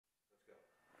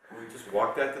just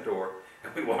walked out the door,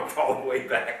 and we walked all the way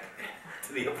back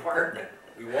to the apartment.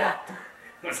 We walked.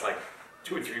 It was like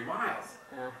 2 or 3 miles.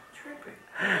 Tripping.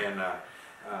 And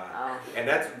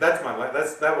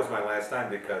that was my last time,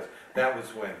 because that was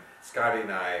when Scotty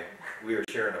and I, we were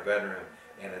sharing a bedroom,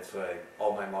 and it's like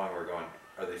all night long we're going,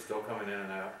 are they still coming in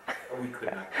and out? We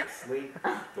could not go to sleep.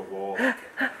 The walls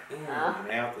kept in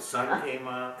and out. The sun came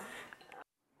up.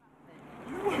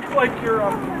 You look like you're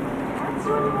Yep.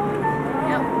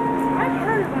 I've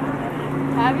heard about it.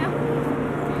 Have you?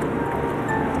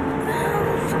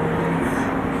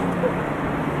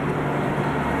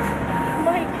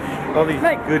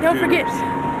 Mike, don't forget,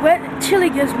 wet chili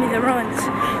gives me the runs.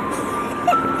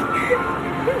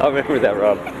 I remember that,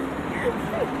 Rob.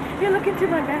 Here, look into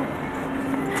my bag.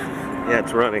 Yeah,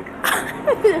 it's running.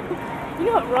 You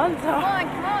know what runs are.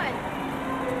 Come on.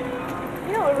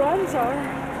 You know what runs are,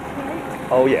 right?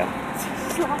 Oh, yeah.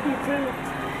 Sloppy too.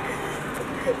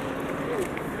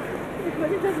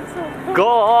 But it doesn't sound fun.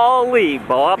 Golly,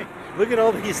 Bob. Look at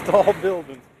all these tall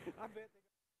buildings.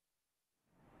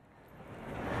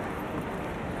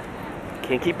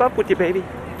 Can't keep up with you, baby.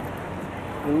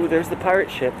 Ooh, there's the pirate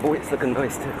ship. Boy, it's looking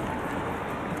nice, too.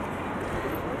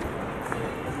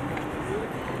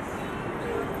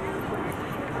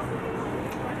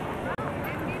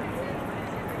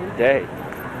 Good day.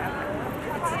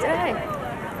 Today.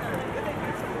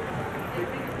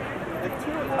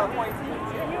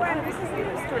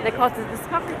 They call it the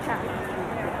Discovery Channel.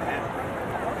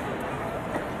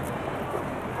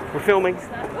 We're filming.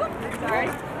 Sorry.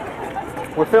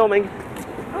 We're filming.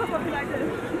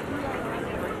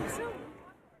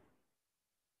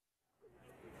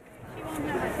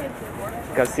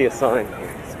 Gotta see a sign here.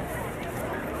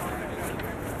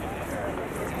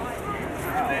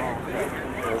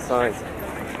 No signs.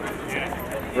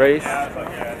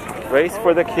 Race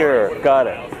for the cure. Got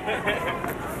it.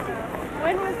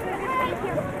 When was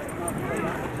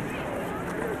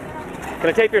Can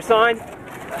I tape your sign?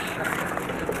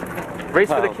 Race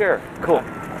for the cure. Cool.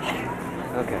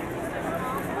 Okay.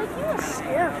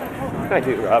 I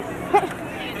do, Rob.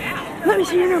 Let me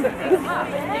see your number.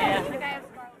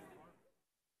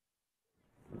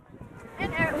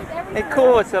 Hey,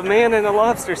 cool. It's a man in a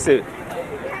lobster suit.